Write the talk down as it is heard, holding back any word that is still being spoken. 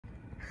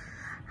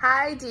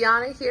Hi,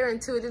 Deonna here,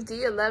 Intuitive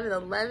D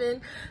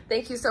 1111.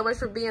 Thank you so much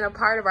for being a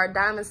part of our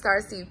Diamond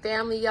Star Seed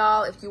family,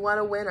 y'all. If you want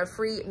to win a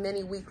free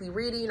mini weekly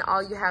reading,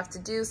 all you have to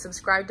do,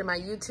 subscribe to my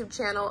YouTube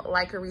channel,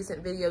 like a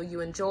recent video you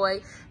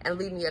enjoy, and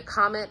leave me a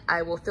comment.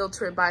 I will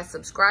filter it by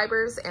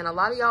subscribers, and a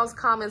lot of y'all's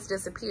comments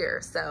disappear.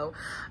 So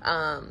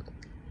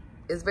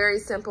it's very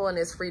simple and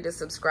it's free to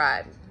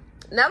subscribe.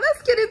 Now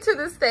let's get into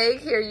this thing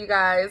here, you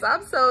guys.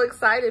 I'm so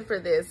excited for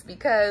this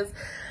because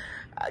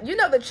you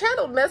know, the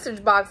channeled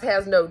message box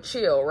has no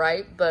chill,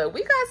 right? But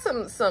we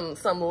got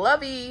some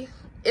lovey,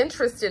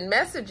 interesting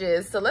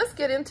messages. So let's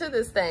get into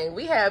this thing.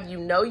 We have, you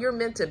know, you're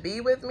meant to be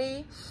with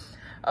me.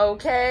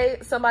 Okay.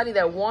 Somebody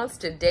that wants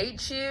to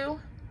date you.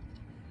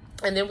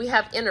 And then we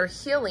have inner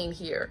healing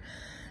here.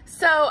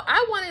 So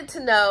I wanted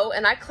to know,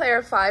 and I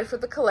clarified for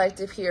the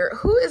collective here,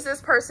 who is this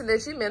person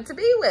that you meant to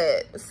be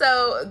with?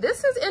 So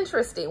this is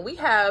interesting. We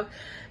have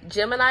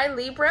Gemini,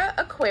 Libra,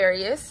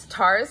 Aquarius,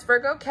 Taurus,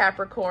 Virgo,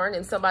 Capricorn,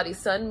 and somebody's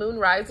Sun, Moon,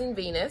 Rising,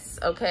 Venus,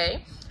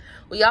 okay?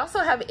 We also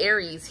have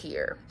Aries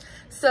here.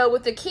 So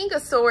with the King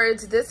of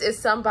Swords, this is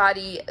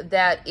somebody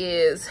that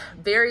is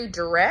very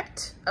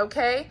direct,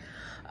 okay?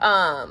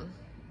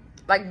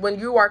 Like when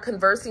you are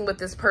conversing with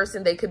this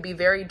person, they could be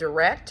very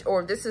direct,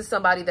 or this is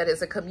somebody that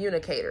is a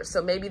communicator.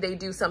 So maybe they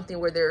do something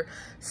where they're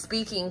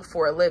speaking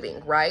for a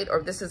living, right?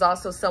 Or this is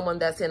also someone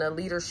that's in a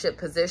leadership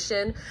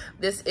position.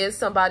 This is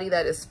somebody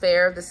that is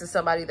fair. This is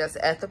somebody that's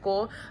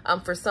ethical.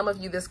 For some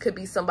of you, this could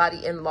be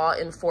somebody in law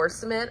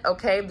enforcement,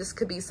 okay? This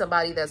could be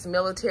somebody that's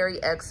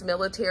military,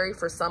 ex-military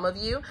for some of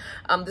you.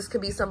 This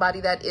could be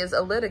somebody that is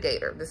a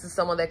litigator. This is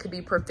someone that could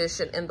be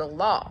proficient in the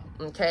law,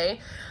 okay?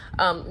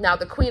 Now,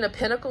 the Queen of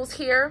Pentacles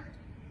here,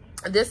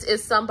 this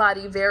is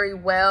somebody very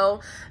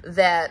well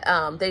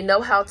that they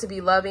know how to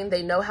be loving.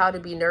 They know how to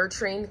be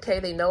nurturing. Okay.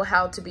 They know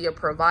how to be a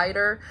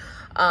provider,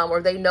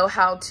 or they know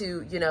how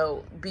to, you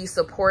know, be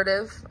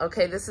supportive.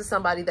 Okay. This is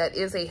somebody that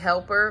is a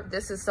helper.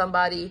 This is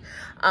somebody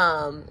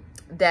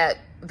that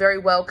very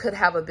well could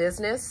have a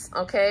business,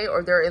 okay,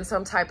 or they're in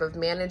some type of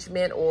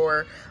management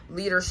or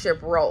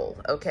leadership role,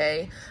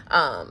 okay.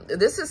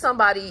 This is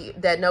somebody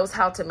that knows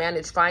how to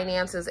manage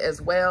finances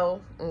as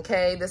well,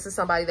 okay. This is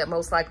somebody that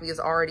most likely is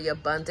already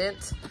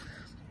abundant.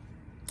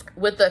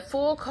 With the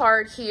Fool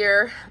card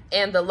here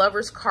and the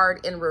Lover's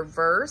card in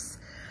reverse,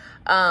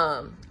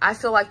 I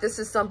feel like this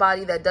is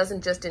somebody that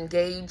doesn't just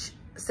engage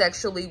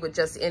sexually with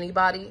just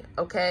anybody,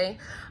 okay?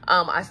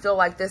 I feel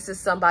like this is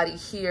somebody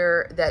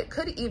here that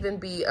could even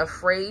be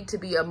afraid to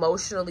be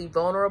emotionally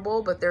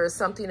vulnerable, but there is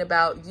something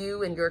about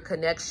you and your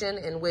connection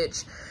in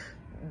which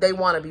they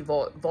want to be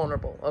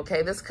vulnerable,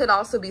 okay? This could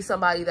also be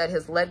somebody that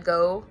has let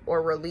go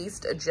or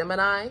released a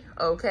Gemini,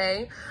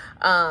 okay?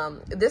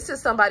 This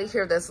is somebody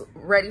here that's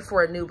ready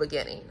for a new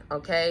beginning,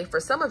 okay? For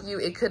some of you,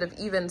 it could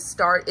even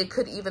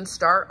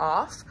start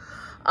off,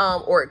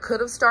 or it could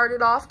have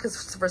started off,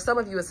 because for some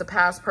of you, it's a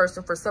past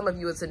person. For some of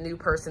you, it's a new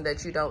person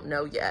that you don't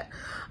know yet.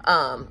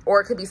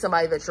 Or it could be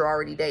somebody that you're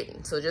already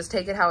dating. So just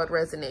take it how it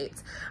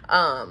resonates.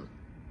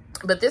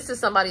 But this is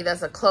somebody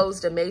that's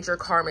closed a major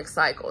karmic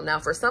cycle. Now,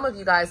 for some of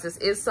you guys, this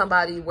is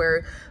somebody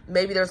where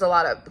maybe there's a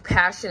lot of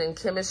passion and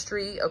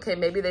chemistry. Okay,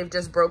 maybe they've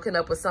just broken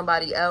up with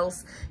somebody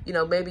else. You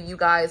know, maybe you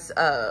guys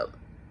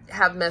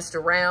have messed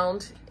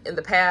around in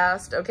the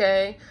past,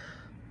 okay,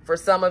 for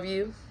some of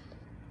you.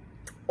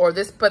 Or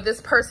this, but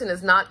this person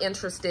is not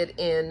interested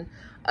in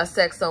a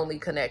sex-only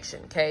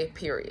connection, okay,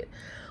 period.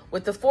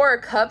 With the Four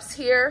of Cups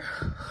here,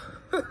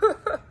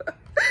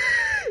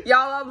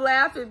 y'all, I'm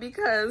laughing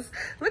because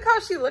look how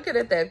she's looking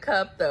at that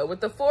cup, though.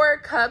 With the Four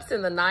of Cups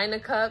and the Nine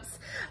of Cups,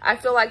 I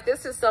feel like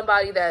this is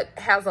somebody that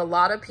has a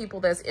lot of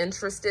people that's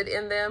interested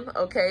in them,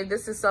 okay?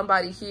 This is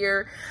somebody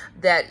here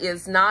that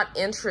is not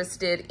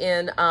interested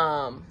in,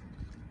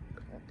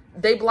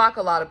 they block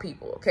a lot of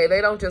people, okay?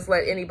 They don't just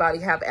let anybody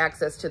have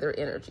access to their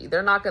energy.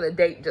 They're not going to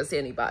date just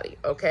anybody,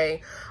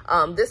 okay?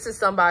 This is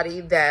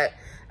somebody that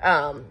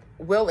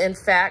will, in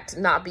fact,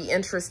 not be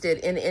interested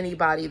in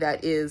anybody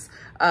that is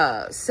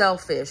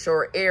selfish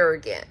or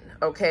arrogant,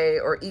 okay,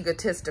 or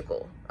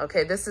egotistical,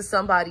 okay? This is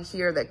somebody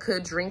here that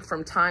could drink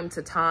from time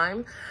to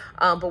time,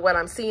 but what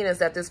I'm seeing is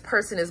that this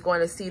person is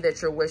going to see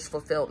that your wish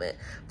fulfillment.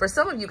 For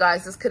some of you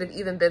guys, this could have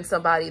even been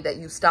somebody that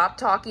you stopped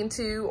talking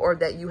to, or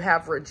that you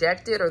have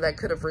rejected, or that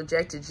could have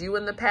rejected you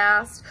in the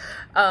past.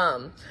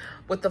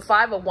 With the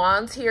Five of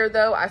Wands here,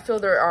 though, I feel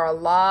there are a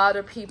lot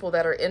of people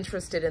that are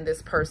interested in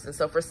this person.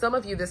 So for some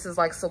of you, this is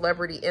like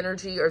celebrity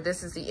energy, or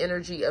this is the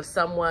energy of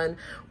someone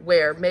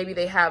where maybe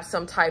they have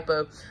some type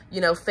of, you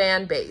know,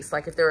 fan base,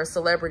 like if they're a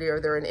celebrity or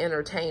they're an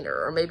entertainer,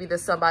 or maybe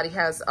this somebody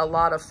has a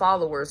lot of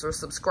followers or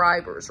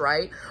subscribers,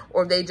 right?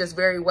 Or they just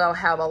very well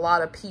have a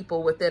lot of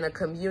people within a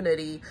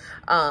community,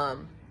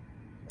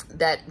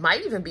 that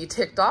might even be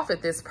ticked off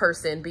at this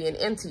person being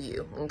into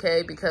you,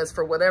 okay? Because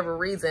for whatever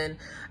reason,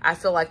 I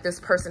feel like this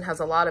person has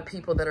a lot of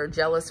people that are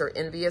jealous or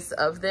envious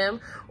of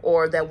them,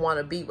 or that want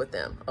to be with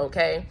them,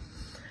 okay?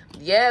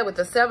 Yeah, with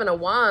the Seven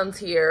of Wands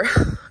here,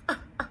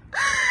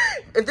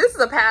 If this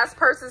is a past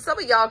person, some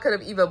of y'all could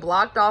have even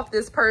blocked off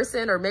this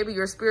person, or maybe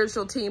your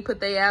spiritual team put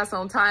their ass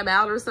on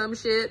timeout or some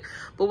shit.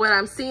 But what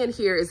I'm seeing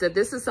here is that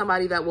this is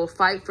somebody that will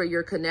fight for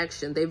your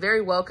connection. They very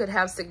well could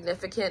have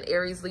significant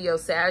Aries, Leo,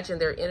 Sag in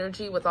their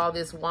energy with all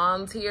this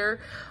wands here,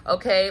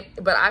 okay?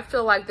 But I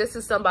feel like this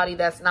is somebody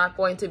that's not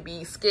going to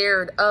be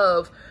scared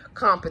of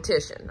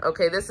competition,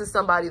 okay? This is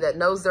somebody that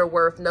knows their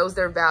worth, knows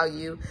their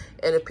value,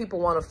 and if people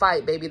want to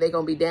fight, baby, they're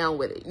gonna be down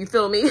with it. You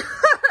feel me?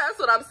 That's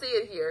what I'm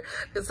seeing here,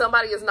 because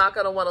somebody is not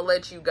going to want to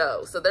let you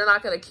go. So they're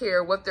not going to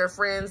care what their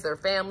friends, their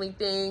family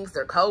thinks,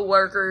 their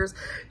co-workers,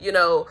 you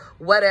know,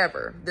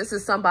 whatever. This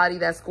is somebody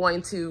that's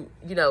going to,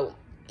 you know,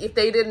 if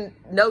they didn't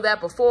know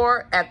that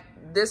before, at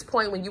this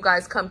point when you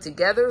guys come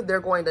together,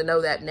 they're going to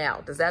know that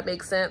now. Does that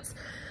make sense?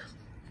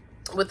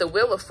 With the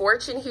Wheel of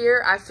Fortune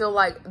here, I feel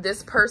like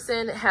this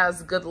person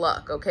has good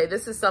luck, okay?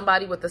 This is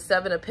somebody with the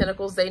 7 of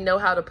Pentacles. They know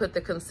how to put the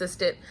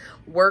consistent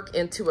work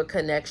into a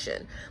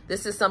connection.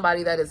 This is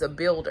somebody that is a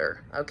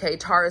builder, okay?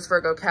 Taurus,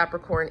 Virgo,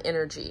 Capricorn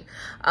energy.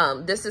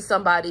 This is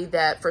somebody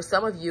that, for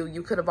some of you,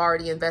 you could have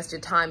already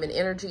invested time and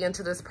energy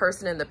into this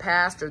person in the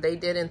past, or they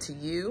did into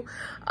you.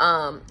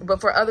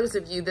 But for others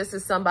of you, this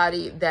is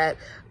somebody that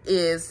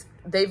is,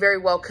 they very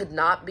well could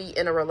not be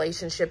in a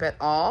relationship at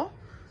all,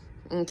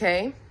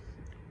 okay?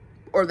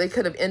 Or they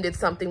could have ended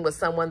something with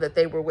someone that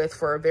they were with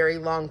for a very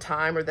long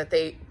time, or that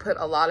they put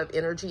a lot of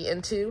energy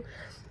into.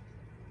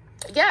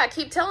 Yeah, I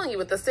keep telling you,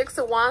 with the 6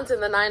 of Wands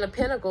and the 9 of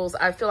Pentacles,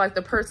 I feel like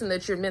the person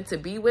that you're meant to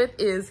be with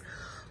is,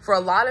 for a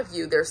lot of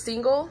you, they're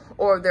single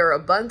or they're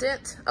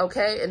abundant,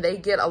 okay? And they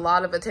get a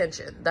lot of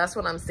attention. That's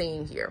what I'm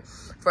seeing here.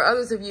 For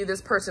others of you,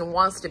 this person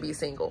wants to be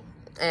single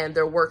and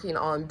they're working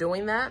on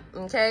doing that,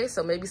 okay?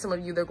 So maybe some of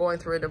you, they're going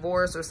through a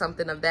divorce or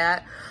something of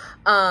that.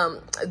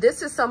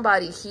 This is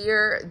somebody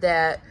here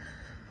that...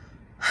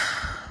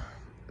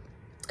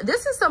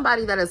 This is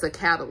somebody that is a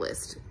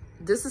catalyst.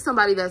 This is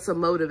somebody that's a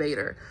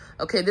motivator.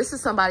 Okay, this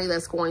is somebody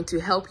that's going to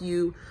help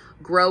you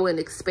grow and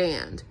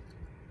expand,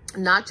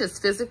 not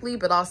just physically,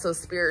 but also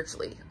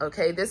spiritually.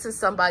 Okay, this is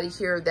somebody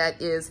here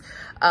that is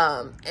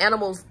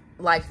animals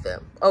like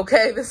them.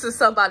 Okay, this is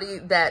somebody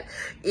that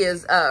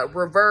is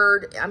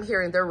revered. I'm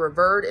hearing they're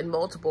revered in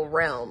multiple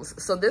realms.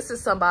 So this is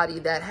somebody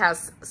that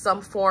has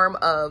some form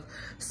of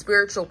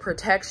spiritual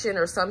protection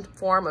or some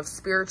form of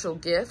spiritual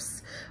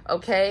gifts.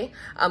 Okay,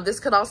 this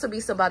could also be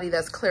somebody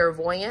that's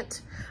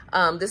clairvoyant.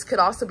 This could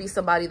also be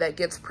somebody that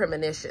gets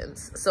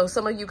premonitions. So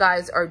some of you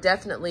guys are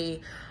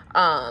definitely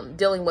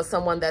dealing with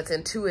someone that's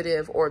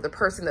intuitive, or the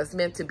person that's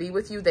meant to be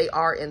with you, they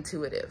are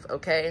intuitive,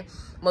 okay?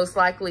 Most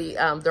likely,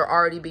 they're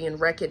already being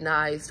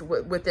recognized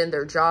within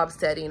their job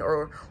setting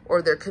or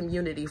their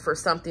community for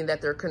something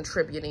that they're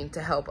contributing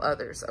to help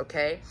others,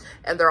 okay?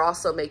 And they're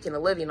also making a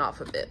living off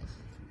of it.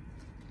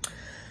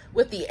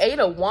 With the 8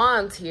 of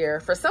Wands here,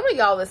 for some of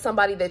y'all, it's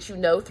somebody that you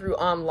know through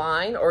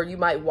online, or you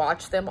might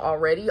watch them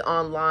already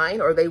online,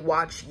 or they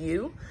watch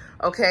you.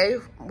 Okay,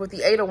 with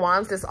the 8 of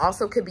Wands, this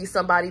also could be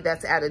somebody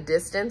that's at a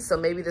distance. So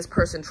maybe this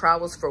person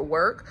travels for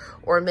work,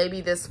 or maybe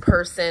this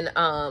person,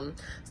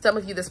 some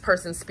of you, this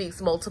person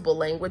speaks multiple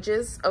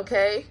languages,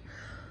 okay?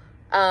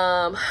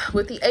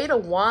 With the 8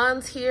 of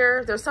Wands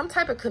here, there's some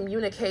type of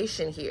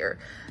communication here.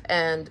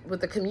 And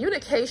with the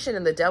communication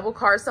and the Devil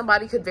card,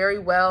 somebody could very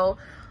well,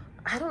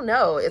 I don't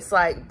know, it's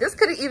like, this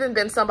could have even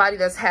been somebody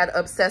that's had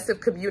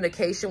obsessive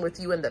communication with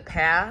you in the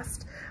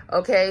past.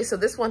 Okay, so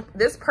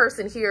this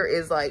person here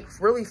is like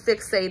really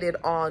fixated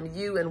on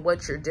you and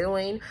what you're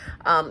doing.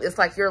 It's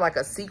like you're like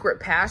a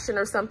secret passion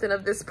or something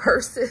of this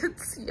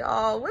person's.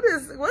 Y'all,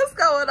 what's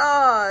going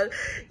on?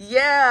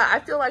 Yeah, I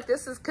feel like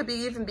could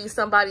even be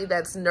somebody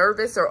that's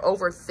nervous or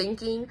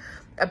overthinking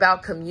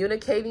about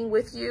communicating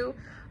with you,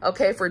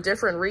 okay, for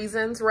different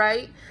reasons,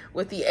 right?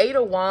 With the 8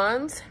 of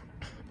Wands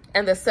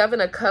and the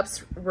 7 of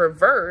Cups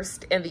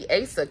reversed and the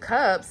Ace of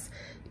Cups,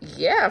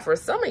 yeah, for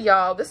some of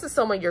y'all, this is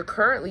someone you're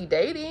currently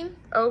dating,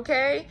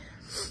 okay?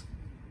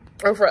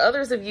 Or for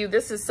others of you,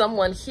 this is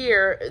someone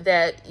here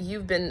that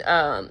you've been,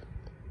 I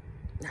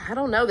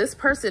don't know, this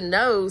person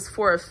knows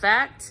for a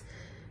fact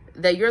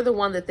that you're the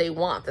one that they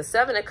want. The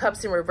 7 of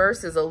Cups in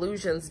reverse is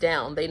illusions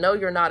down. They know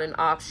you're not an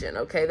option,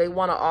 okay? They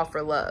want to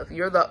offer love.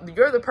 You're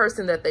the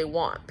person that they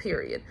want,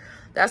 period.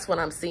 That's what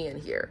I'm seeing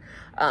here.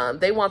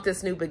 They want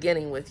this new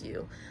beginning with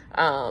you.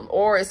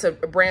 Or it's a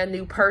brand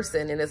new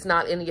person and it's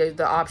not any of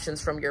the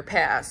options from your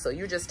past. So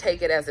you just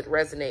take it as it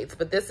resonates.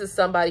 But this is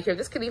somebody here.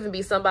 This could even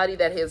be somebody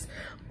that is,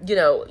 you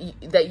know,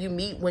 that you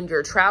meet when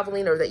you're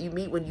traveling, or that you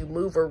meet when you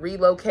move or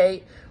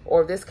relocate.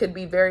 Or this could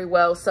be very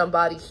well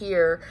somebody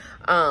here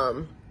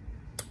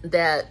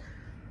that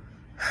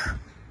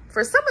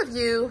For some of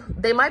you,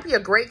 they might be a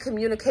great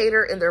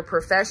communicator in their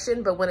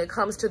profession, but when it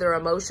comes to their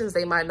emotions,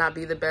 they might not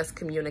be the best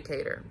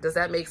communicator. Does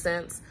that make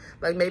sense?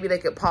 Like maybe they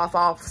could pop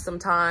off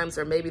sometimes,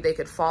 or maybe they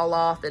could fall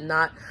off and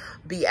not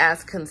be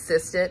as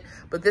consistent.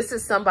 But this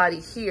is somebody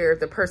here,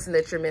 the person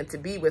that you're meant to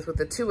be with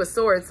the Two of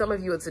Swords. Some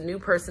of you, it's a new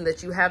person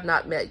that you have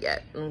not met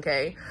yet,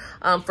 okay?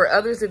 For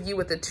others of you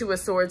with the Two of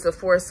Swords, the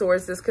Four of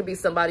Swords, this could be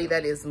somebody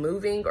that is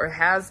moving or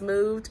has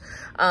moved.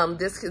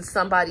 This is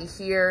somebody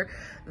here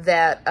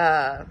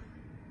that...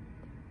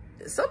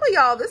 some of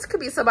y'all, this could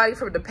be somebody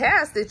from the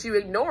past that you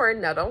ignored.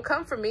 Now, don't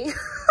come for me.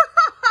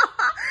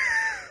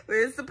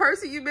 It's the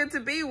person you meant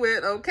to be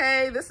with,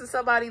 okay? This is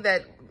somebody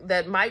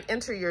that might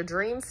enter your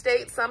dream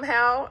state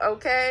somehow,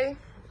 okay?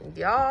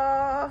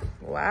 Y'all,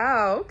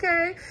 wow,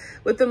 okay.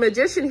 With the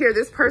Magician here,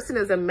 this person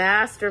is a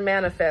master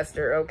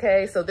manifester,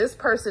 okay? So this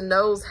person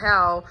knows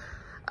how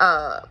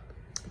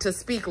to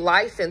speak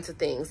life into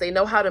things. They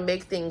know how to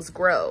make things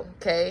grow,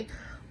 okay?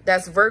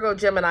 That's Virgo,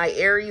 Gemini,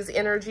 Aries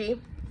energy.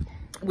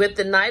 With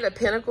the Knight of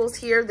Pentacles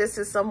here, this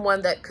is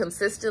someone that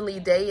consistently,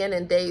 day in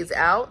and days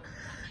out,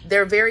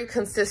 they're very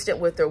consistent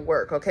with their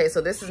work, okay?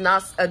 So this is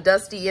not a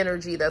dusty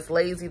energy that's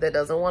lazy, that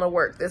doesn't want to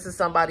work. This is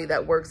somebody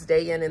that works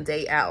day in and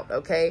day out,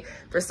 okay?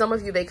 For some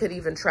of you, they could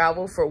even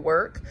travel for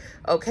work,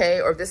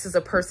 okay? Or this is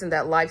a person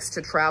that likes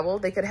to travel.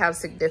 They could have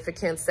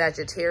significant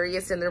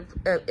Sagittarius in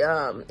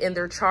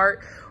their chart,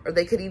 or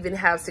they could even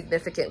have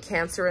significant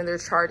Cancer in their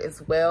chart as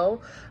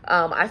well.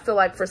 I feel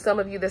like for some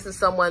of you, this is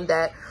someone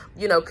that,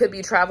 you know, could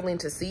be traveling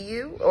to see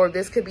you, or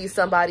this could be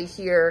somebody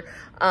here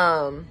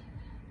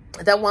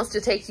that wants to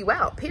take you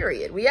out,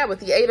 period. Yeah, with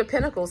the Eight of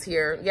Pentacles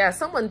here, yeah,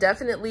 someone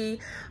definitely,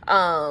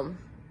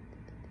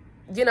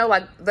 you know,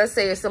 like, let's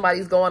say if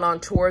somebody's going on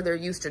tour, they're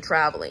used to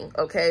traveling,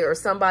 okay? Or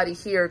somebody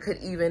here could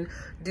even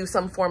do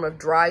some form of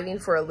driving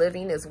for a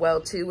living as well,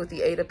 too, with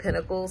the Eight of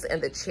Pentacles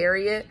and the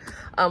Chariot.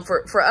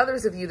 For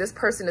others of you, this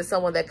person is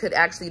someone that could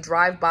actually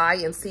drive by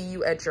and see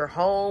you at your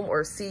home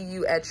or see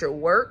you at your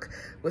work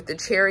with the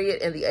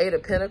Chariot and the Eight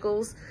of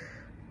Pentacles.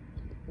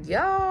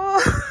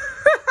 Y'all,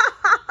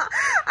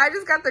 I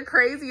just got the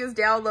craziest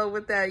download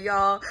with that,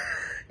 y'all.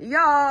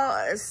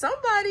 Y'all,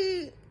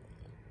 somebody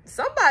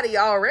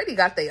already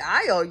got their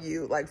eye on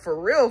you, like for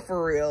real,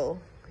 for real.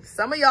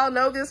 Some of y'all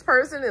know this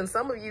person and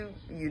some of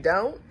you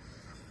don't.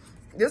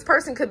 This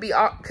person could be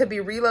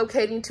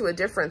relocating to a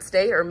different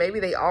state, or maybe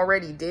they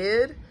already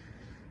did,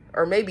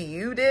 or maybe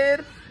you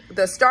did.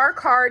 The Star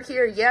card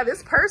here, yeah,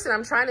 this person,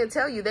 I'm trying to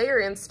tell you, they are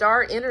in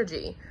star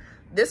energy.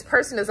 This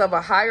person is of a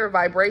higher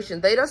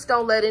vibration. They just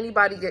don't let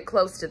anybody get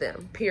close to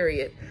them,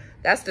 period.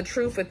 That's the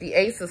truth with the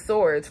Ace of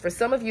Swords. For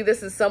some of you,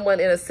 this is someone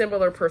in a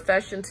similar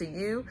profession to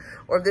you,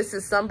 or this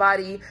is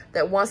somebody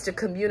that wants to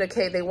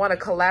communicate. They want to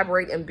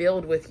collaborate and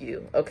build with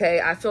you,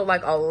 okay? I feel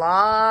like a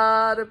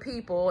lot of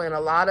people and a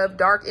lot of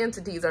dark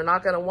entities are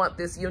not going to want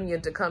this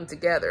union to come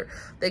together.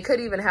 They could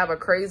even have a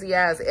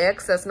crazy-ass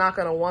ex that's not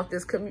going to want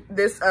this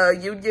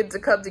union to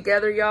come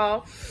together,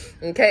 y'all.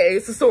 Okay,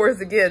 Ace of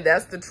Swords again,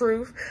 that's the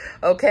truth,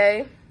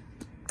 okay?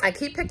 I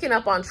keep picking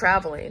up on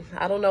traveling.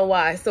 I don't know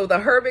why. So the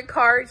Hermit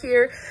card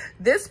here,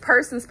 this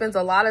person spends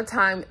a lot of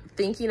time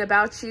thinking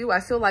about you. I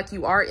feel like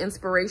you are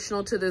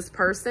inspirational to this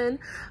person.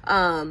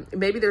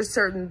 Maybe there's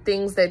certain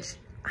things that,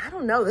 I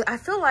don't know. I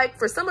feel like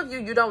for some of you,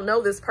 you don't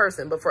know this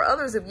person, but for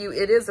others of you,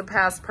 it is a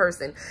past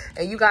person.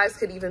 And you guys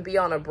could even be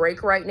on a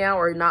break right now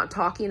or not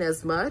talking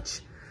as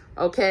much,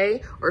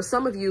 okay? Or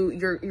some of you,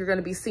 you're going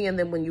to be seeing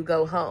them when you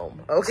go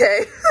home,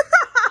 okay?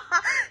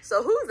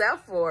 So who's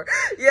that for?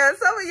 Yeah,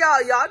 some of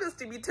y'all just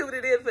to be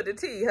tuning in for the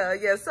tea, huh?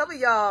 Yeah, some of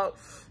y'all,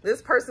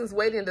 this person's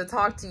waiting to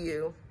talk to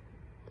you.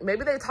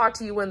 Maybe they talk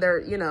to you when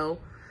they're, you know,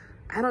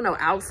 I don't know,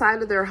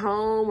 outside of their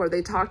home, or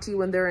they talk to you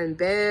when they're in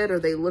bed, or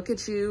they look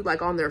at you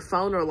like on their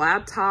phone or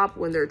laptop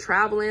when they're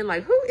traveling.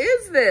 Like, who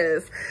is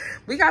this?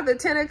 We got the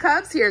Ten of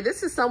Cups here.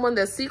 This is someone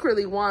that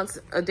secretly wants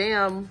a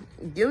damn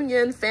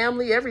union,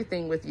 family,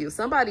 everything with you.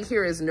 Somebody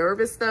here is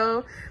nervous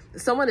though.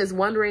 Someone is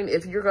wondering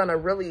if you're going to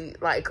really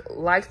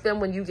like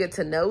them when you get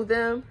to know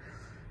them.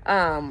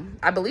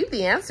 I believe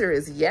the answer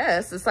is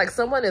yes. It's like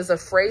someone is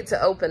afraid to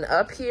open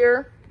up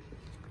here.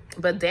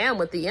 But damn,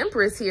 with the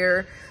Empress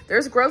here,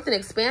 there's growth and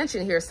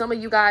expansion here. Some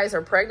of you guys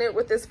are pregnant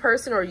with this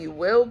person, or you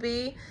will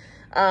be.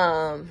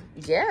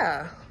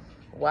 Yeah.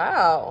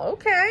 Wow.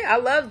 Okay. I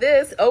love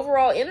this.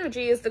 Overall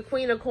energy is the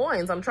Queen of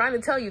Coins. I'm trying to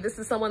tell you, this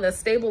is someone that's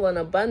stable and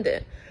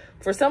abundant.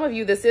 For some of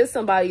you, this is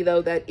somebody,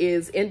 though, that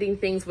is ending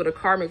things with a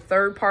karmic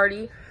third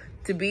party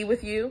to be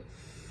with you.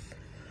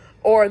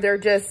 Or they're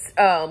just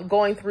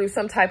going through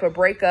some type of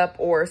breakup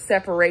or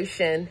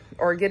separation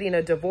or getting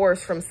a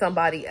divorce from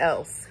somebody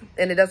else.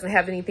 And it doesn't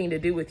have anything to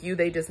do with you.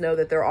 They just know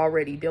that they're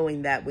already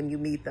doing that when you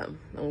meet them,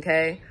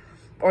 okay?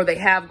 Or they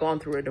have gone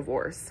through a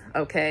divorce,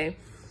 okay?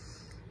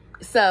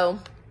 So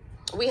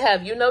we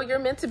have, you know you're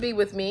meant to be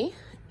with me.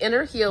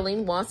 Inner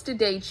Healing wants to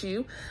date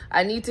you.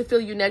 I need to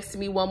feel you next to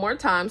me one more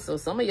time. So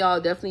some of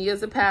y'all definitely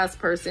is a past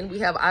person. We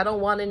have I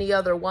don't want any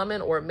other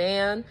woman or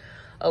man.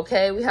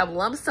 Okay, we have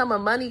lump sum of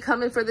money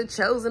coming for the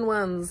chosen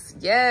ones.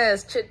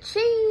 Yes,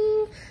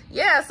 cha-ching.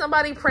 Yeah,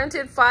 somebody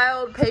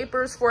filed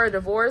papers for a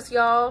divorce,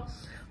 y'all.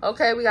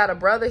 Okay, we got a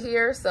brother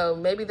here, so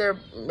maybe they're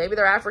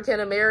African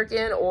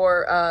American,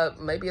 or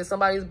maybe it's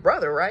somebody's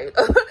brother, right?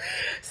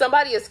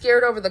 Somebody is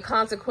scared over the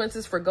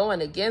consequences for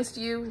going against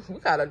you. We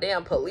got a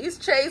damn police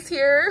chase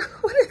here.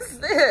 What is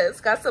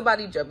this? Got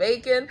somebody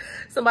Jamaican,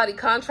 somebody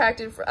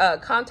contacted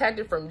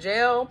from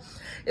jail.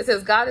 It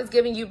says God is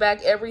giving you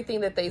back everything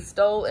that they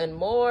stole and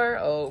more.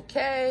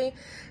 Okay.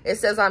 It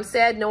says I'm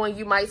sad knowing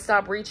you might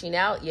stop reaching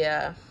out.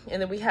 Yeah.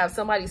 And then we have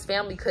somebody's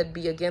family could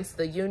be against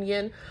the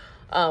union.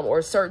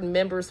 Or certain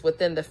members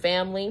within the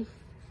family.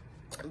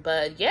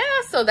 But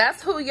yeah, so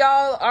that's who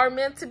y'all are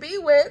meant to be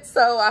with.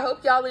 So I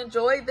hope y'all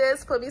enjoyed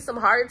this. Put me some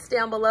hearts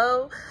down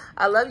below.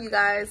 I love you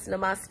guys.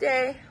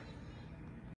 Namaste.